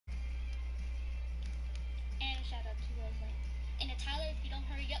point. And Tyler, if you don't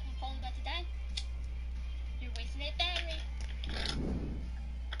hurry up when Paul's about to die, you're wasting that battery.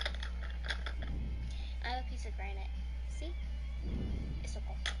 I have a piece of granite. See? It's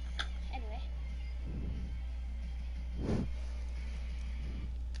okay. Anyway.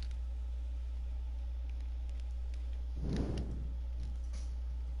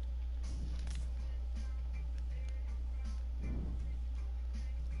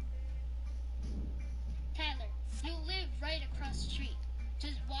 Tyler, you live right across the street.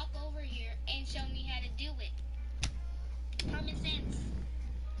 Just walk over here and show me how to do it. Common sense.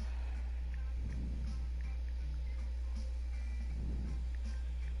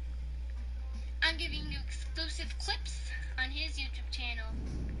 I'm giving you exclusive clips on his YouTube channel.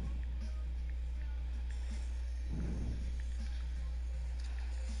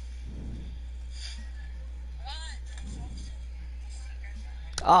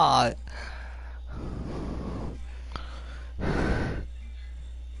 Ah.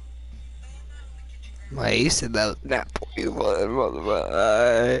 My you said that was not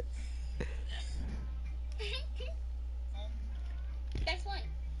motherfucker. That's one.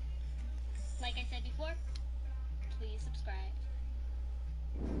 Like I said before, please subscribe.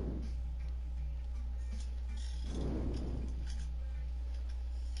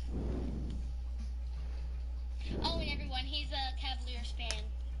 Oh, and everyone, he's a Cavaliers fan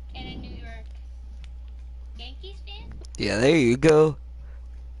and a New York Yankees fan Yeah, there you go.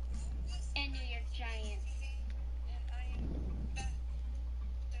 and New York Giants.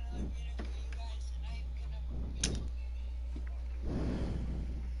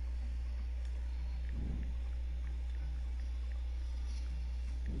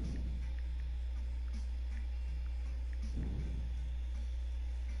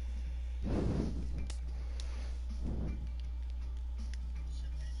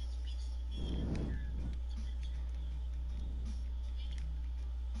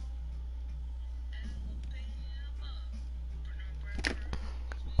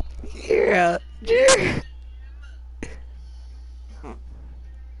 Yeah.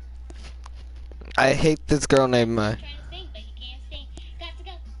 I hate this girl named Trying to sing, but you can't sing. Got to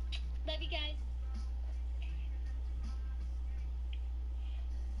go. Love you guys.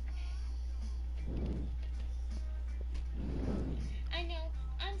 I know.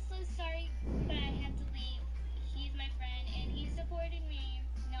 I'm so sorry, but I have to leave. He's my friend, and he supported me.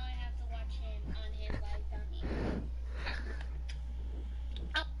 Now I have to watch him on his live dummy.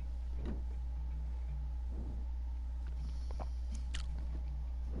 Oh.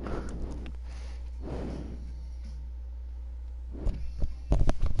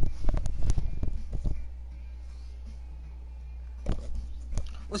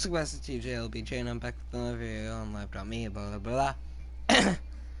 What's up, guys? It's TJLBJ, and I'm back with another video on live.me, blah blah blah.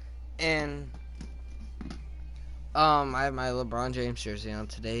 And I have my LeBron James jersey on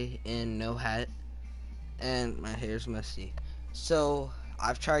today, and no hat, and my hair's messy. So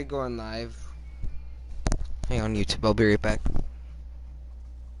I've tried going live. Hang on, YouTube. I'll be right back.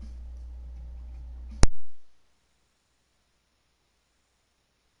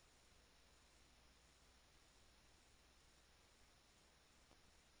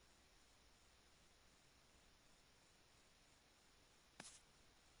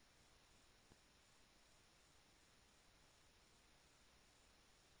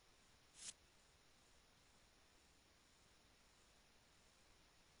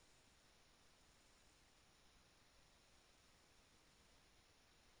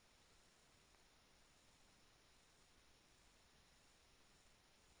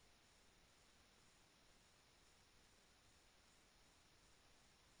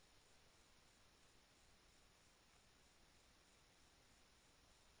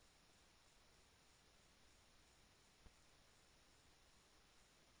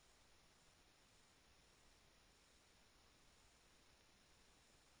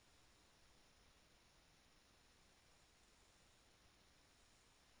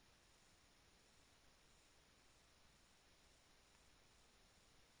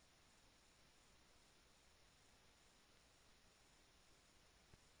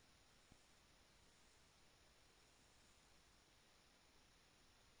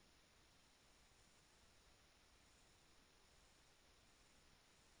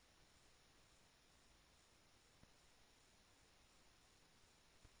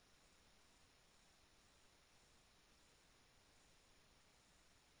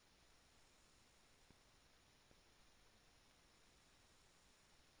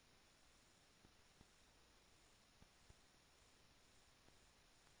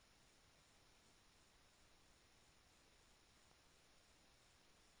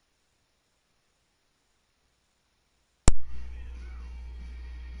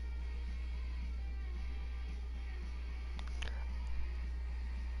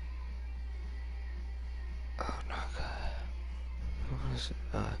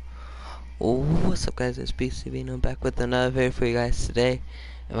 What's up, guys? It's BCB, and I'm back with another video for you guys today.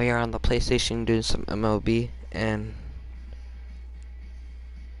 And we are on the PlayStation doing some MLB, and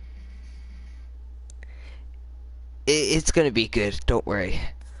it's gonna be good. Don't worry.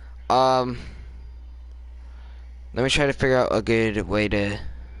 Let me try to figure out a good way to.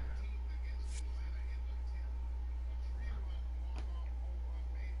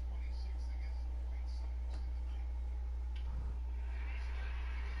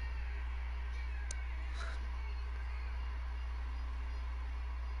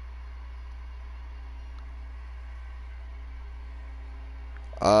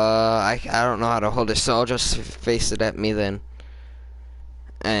 I don't know how to hold it, so I'll just face it at me then.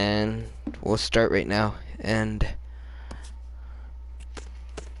 And we'll start right now, and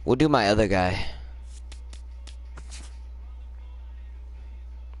we'll do my other guy.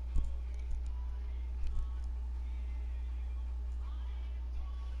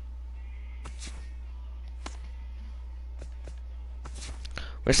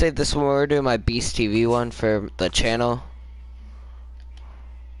 We're gonna save this one. We're doing my Beast TV one for the channel.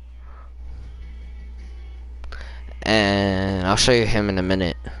 And I'll show you him in a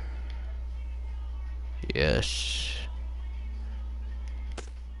minute. Yes.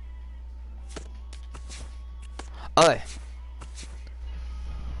 Okay.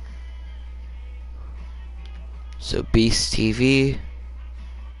 So Beast TV.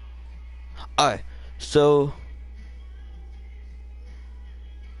 Alright. So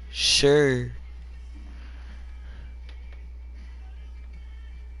sure.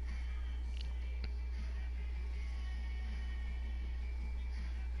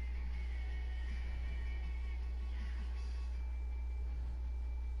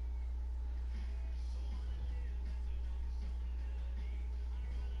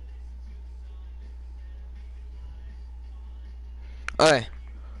 Alright.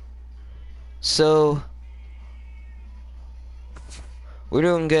 So we're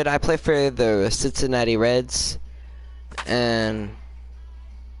doing good. I play for the Cincinnati Reds, and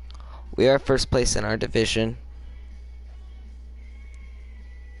we are first place in our division.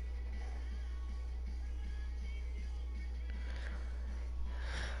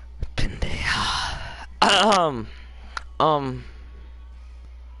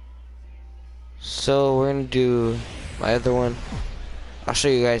 So we're gonna do my other one. I'll show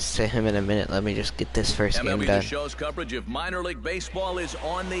you guys to him in a minute. Let me just get this first game MLB done. shows coverage of minor league baseball is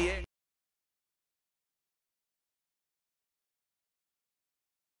on the air.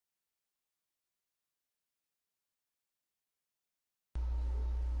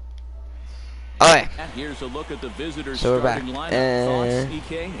 Alright. Here's a look at the visitors So we're starting back. lineup. Thoughts,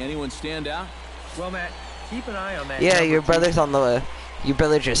 EK? Anyone stand out? Well, Matt, keep an eye on that. Yeah, your brother's on the. Your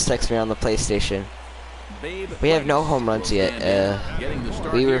brother just texted me on the PlayStation. Babe We have no Price home runs will yet. stand in, getting the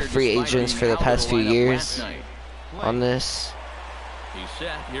start We were here free despite agents being for the out of past few lineup years last night. on this. He's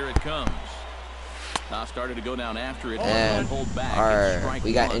set. Here it comes. Now started to go down after it. And Hold back.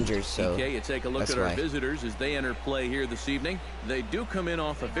 we got injured, so EK, you take a look that's at our why. visitors as they enter play here this evening. They do come in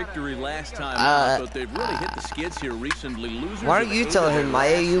off a victory last time out, but they've really hit the skids here recently. Losers Why don't you tell him,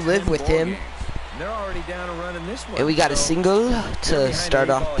 Maya? You live with him. They're already down and running this one. And we got a single to start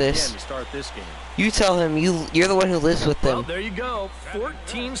off this. Game. You tell him you're the one who lives with Well, them. there you go.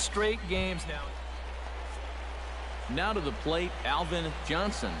 14 straight games now. Now to the plate, Alvin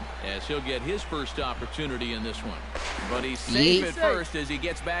Johnson, as he'll get his first opportunity in this one. But he's safe at first as he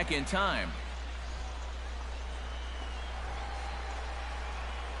gets back in time.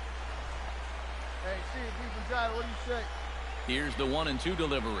 Hey, see if we can drive. What do you say? Here's the 1-2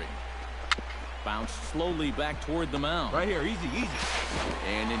 delivery. Bounced slowly back toward the mound. Right here, easy, easy.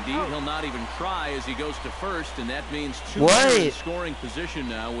 And indeed, he'll not even try as he goes to first, and that means two What? in scoring position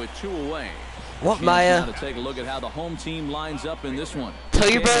now with 2 away. What, Chance Maya? now to take a look at how the home team lines up in this one. Tell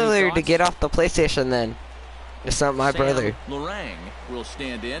your Okay, any brother to thoughts? get off the PlayStation then. It's not my Sam brother. Lorang will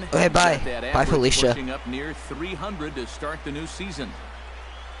stand in. Okay, bye. Got that Bye, average Felicia. Pushing up near 300 to start the new season.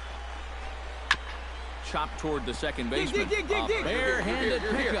 Chopped toward the second baseman. dig. A barehanded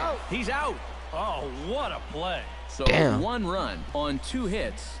pickup. He's out. Oh, what a play. So Damn. 1 run on 2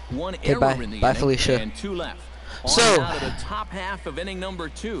 hits, 1 Okay, error bye. in the Bye, inning, Felicia. and 2 left. On So- now to the top half of inning number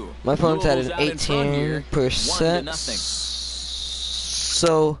 2. My phone's at an Louisville's out in front here, 18%. 1-0.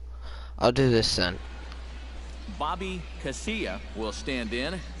 So I'll do this then. Bobby Casilla will stand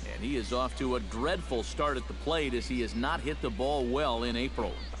in, and he is off to a dreadful start at the plate as he has not hit the ball well in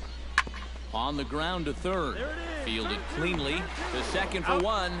April. On the ground to third. Fielded cleanly. To second for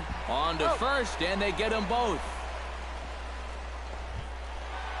 1. On to first, and they get them both.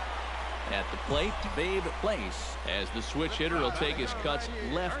 At the plate, Babe Place. As the switch hitter will take his cuts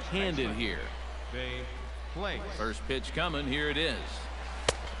left-handed here. Babe Place. First pitch coming. Here it is.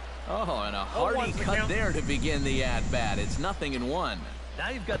 Oh, and a hearty cut there to begin the at-bat. It's 0-1. Now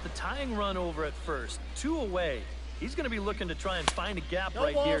you've got the tying run over at first. 2 away. He's going to be looking to try and find a gap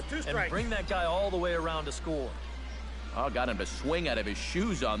right here and bring that guy all the way around to score. Oh, got him to swing out of his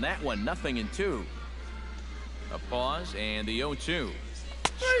shoes on that one. 0-2. A pause and the 0-2.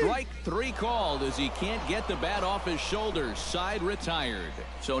 Strike 3 called as he can't get the bat off his shoulders. Side retired.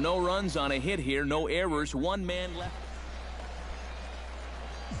 So no runs on a hit here. No errors. 1 man left.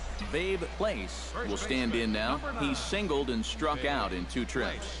 Babe Place will stand in now. He singled and struck out in 2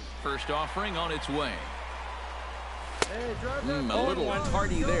 trips. First offering on its way. A little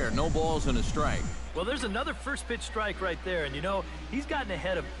tardy there. No balls and a strike. Well, there's another first pitch strike right there. And, you know, he's gotten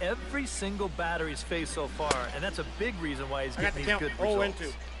ahead of every single batter he's faced so far. And that's a big reason why he's getting these good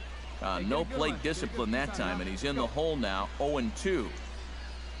results. No plate discipline that time, and he's in the hole now. 0-2.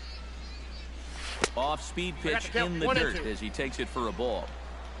 Off-speed pitch in the dirt as he takes it for a ball.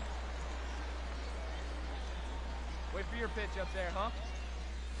 Wait for your pitch up there, huh?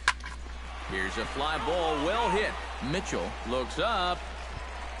 Here's a fly ball, well hit. Mitchell looks up.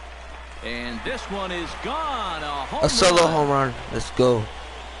 And this one is gone. A solo home run. Let's go.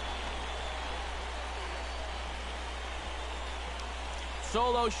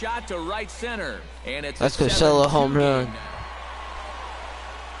 Solo shot to right center. And it's Let's go solo home run.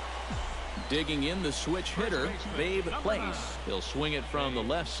 Digging in the switch hitter, Babe Place. He'll swing it from the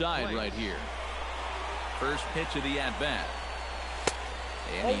left side right here. First pitch of the at-bat.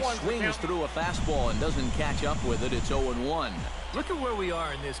 And he swings through a fastball and doesn't catch up with it. It's 0-1. Look at where we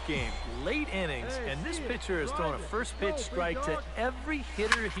are in this game. Late innings, and this pitcher has thrown a first pitch strike to every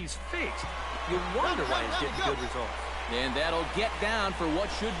hitter he's faced. You wonder why he's getting good results. And that'll get down for what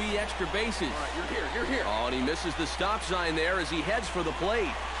should be extra bases. All right, you're here. Oh, and he misses the stop sign there as he heads for the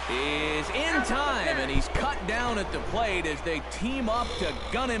plate. Is in time, and he's cut down at the plate as they team up to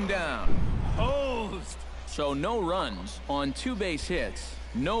gun him down. Posed. So no runs on 2 base hits,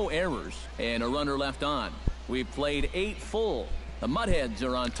 no errors, and a runner left on. We played 8 full. The Mudheads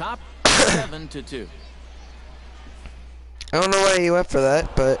are on top, 7-2. I don't know why you went for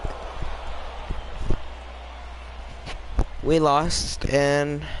that, but we lost,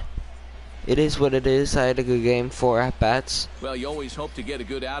 and it is what it is. I had a good game, 4 at-bats. Well, you always hope to get a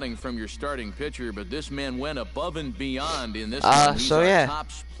good outing from your starting pitcher, but this man went above and beyond in this one. He's our top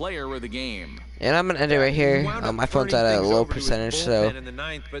player of the game. And I'm going to end it right here. My phone's at a low percentage, so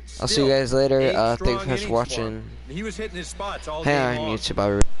I'll see you guys later. Thanks for watching. He was hitting his spots all Hang on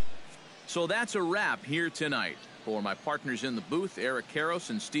YouTube. So that's a wrap here tonight. For my partners in the booth, Eric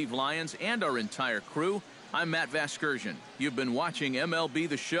Karros and Steve Lyons, and our entire crew, I'm Matt Vasgersian. You've been watching MLB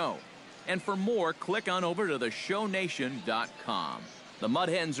The Show. And for more, click on over to theshownation.com. The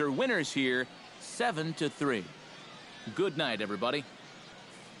Mudhens are winners here, 7-3. Good night, everybody.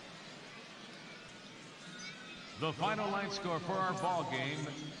 The final line score for our ball game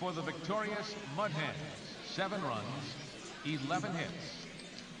for the victorious Mudhens: 7 runs, 11 hits,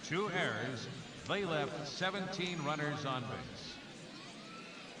 2 errors. They left 17 runners on base.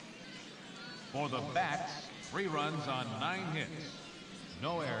 For the Bats, 3 runs on 9 hits,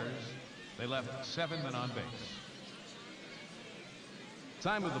 no errors. They left 7 men on base.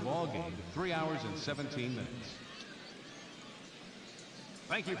 Time of the ball game, 3 hours and 17 minutes.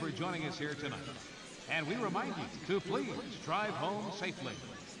 Thank you for joining us here tonight. And we remind you to please drive home safely.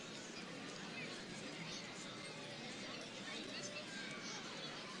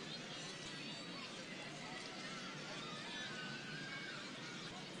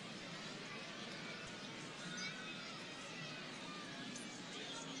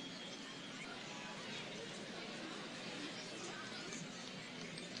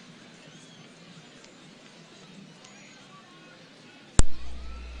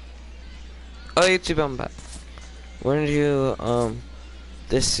 Oh, YouTube, I'm back. We're gonna do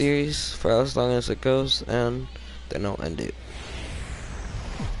this series for as long as it goes, and then I'll end it.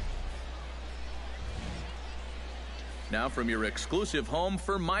 Now from your exclusive home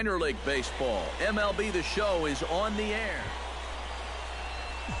for minor league baseball, MLB The Show is on the air.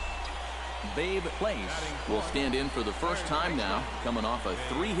 Babe Place will stand in for the first time now, coming off a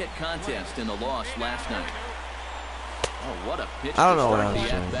 3-hit contest in the loss last night. Oh, what a pitch I don't know to what start I was the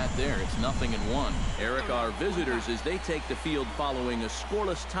doing. at-bat there. It's 0-1. Eric, our visitors, as they take the field following a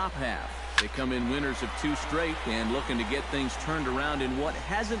scoreless top half. They come in winners of 2 straight and looking to get things turned around in what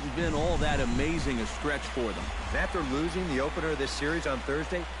hasn't been all that amazing a stretch for them. After losing the opener of this series on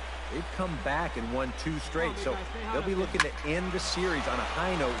Thursday, They've come back and won 2 straight, so they'll be looking to end the series on a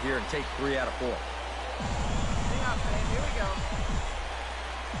high note here and take 3 out of 4. Hang on, man. Here we go.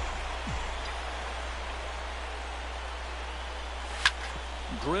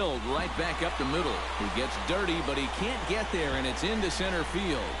 Drilled right back up the middle. He gets dirty, but he can't get there, and it's into center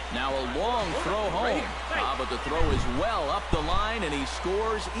field. Now a long throw home. But the throw is well up the line, and he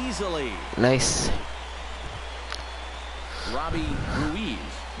scores easily. Nice. Robbie Ruiz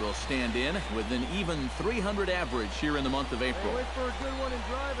will stand in with an even 300 average here in the month of April. Wait for a good one and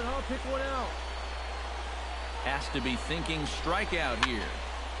drive, and I'll pick one out. Has to be thinking strikeout here.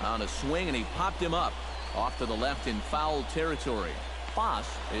 On a swing, and he popped him up. Off to the left in foul territory. Foss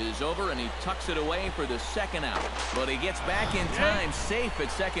is over, and he tucks it away for the second out. But he gets back in time, safe at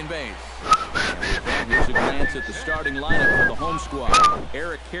second base. And with that, here's a glance at the starting lineup for the home squad.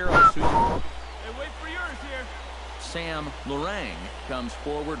 Eric Karros, Hey, wait for yours here. Sam Lorang comes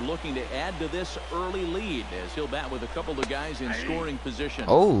forward looking to add to this early lead as he'll bat with a couple of guys in scoring position.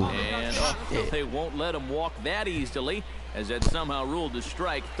 Oh. And they won't let him walk that easily, as that's somehow ruled a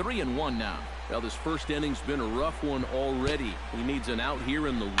strike. 3-1 now. Well, this first inning's been a rough one already. He needs an out here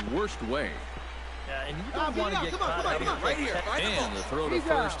in the worst way. Yeah, and you don't want to get caught out here. Right here. And the throw to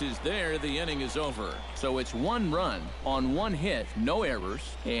first is there. The inning is over. So it's 1 run on 1 hit, no errors,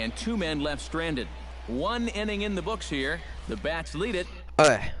 and 2 men left stranded. 1 inning in the books here. The Bats lead it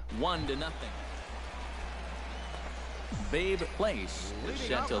Okay. 1-0. Babe Place is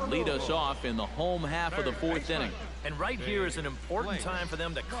set to lead us off in the home half of the 4th inning. And right here is an important time for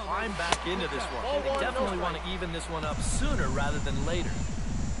them to climb back into this one. They definitely want to even this one up sooner rather than later.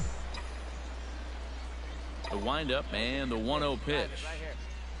 The windup and the 1-0 pitch.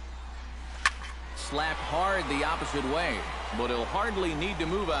 Slapped hard the opposite way, but he'll hardly need to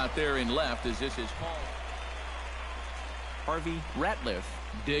move out there in left as this is hauled. Harvey Ratliff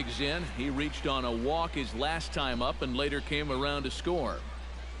digs in. He reached on a walk his last time up and later came around to score.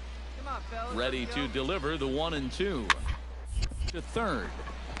 Come on, fellas. Ready to deliver the 1-2. To third.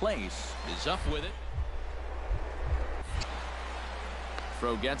 Place is up with it.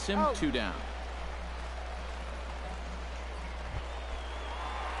 Throw gets him. 2 down.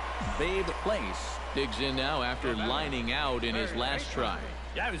 Babe Place digs in now after lining out in his last try.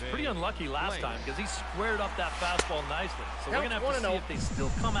 Yeah, he was pretty unlucky last time because he squared up that fastball nicely. So we're going to have to see if they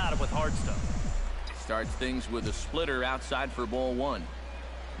still come at him with hard stuff. Starts things with a splitter outside for ball 1.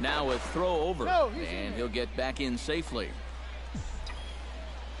 Now a throw over, and he'll get back in safely.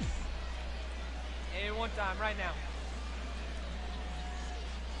 Hey, one time, right now.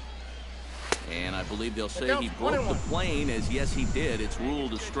 And I believe they'll say he broke the plane, as yes he did. It's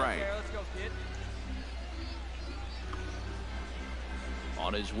ruled a strike. Let's go, kid.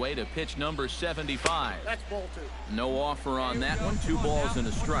 On his way to pitch number 75. That's ball 2. No offer on that one. 2 balls and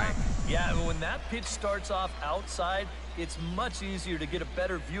a strike. Yeah, when that pitch starts off outside, it's much easier to get a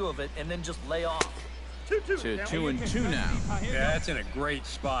better view of it and then just lay off. 2-2. To 2-2 now. Yeah, that's in a great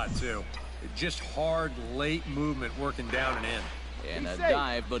spot, too. Just hard, late movement working down and in. And a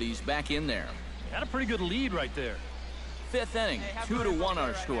dive, but he's back in there. He had a pretty good lead right there. 5th inning, 2-1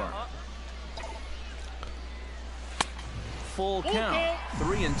 our score. Full count,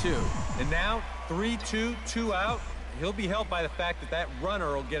 3-2. And now, 3-2, 2 out. He'll be helped by the fact that that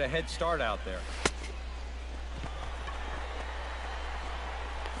runner will get a head start out there.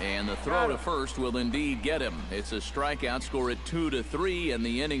 And the throw to first will indeed get him. It's a strikeout, score at 2-3, and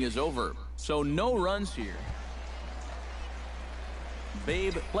the inning is over. So no runs here.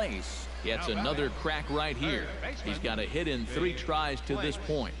 Babe Place gets another crack right here. He's got a hit in 3 tries to this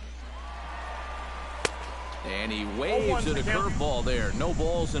point. And he waves at a curveball there. No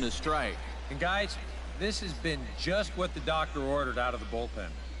balls and a strike. And guys, this has been just what the doctor ordered out of the bullpen.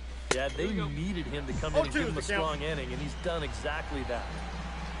 Yeah, they needed him to come in and give him a strong inning, and he's done exactly that.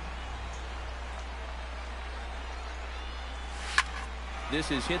 This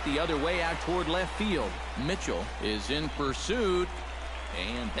is hit the other way out toward left field. Mitchell is in pursuit,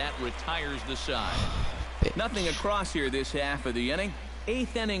 and that retires the side. Nothing across here this half of the inning.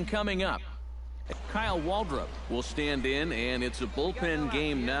 8th inning coming up. Kyle Waldrop will stand in, and it's a bullpen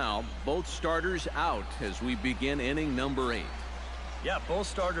game now. Both starters out as we begin inning number 8. Yeah, both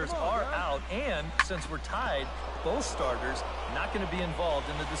starters are out, and since we're tied, both starters not going to be involved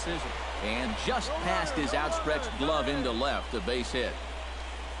in the decision. And just past his outstretched glove into left, a base hit.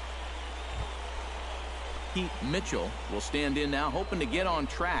 Pete Mitchell will stand in now, hoping to get on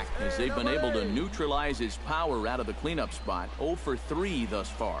track as they've been able to neutralize his power out of the cleanup spot. 0 for 3 thus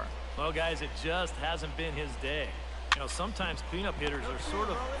far. Well, guys, it just hasn't been his day. You know, sometimes cleanup hitters are sort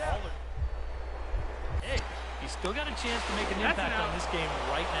of... Hey, he he's still got a chance to make an impact on this game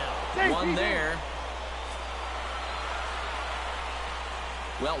right now. One there.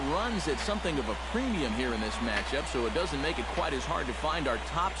 Well, runs at something of a premium here in this matchup, so it doesn't make it quite as hard to find our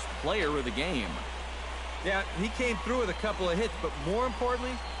top player of the game. Yeah, he came through with a couple of hits, but more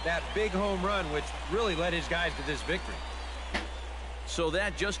importantly, that big home run, which really led his guys to this victory. So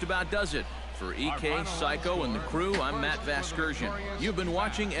that just about does it. For EK, Psycho, and the crew, I'm Matt Vasgersian. You've been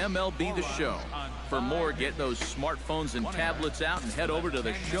watching MLB The Show. For more, get those smartphones and tablets out and head over to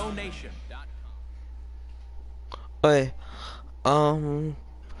theshownation.com. Okay,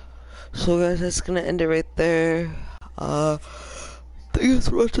 so guys, that's gonna end it right there. Thanks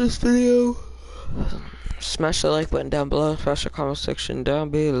for watching this video. Smash the like button down below, smash the comment section down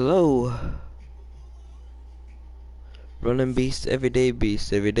below. Running beast every day,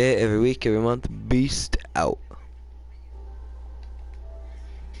 every week, every month, beast out.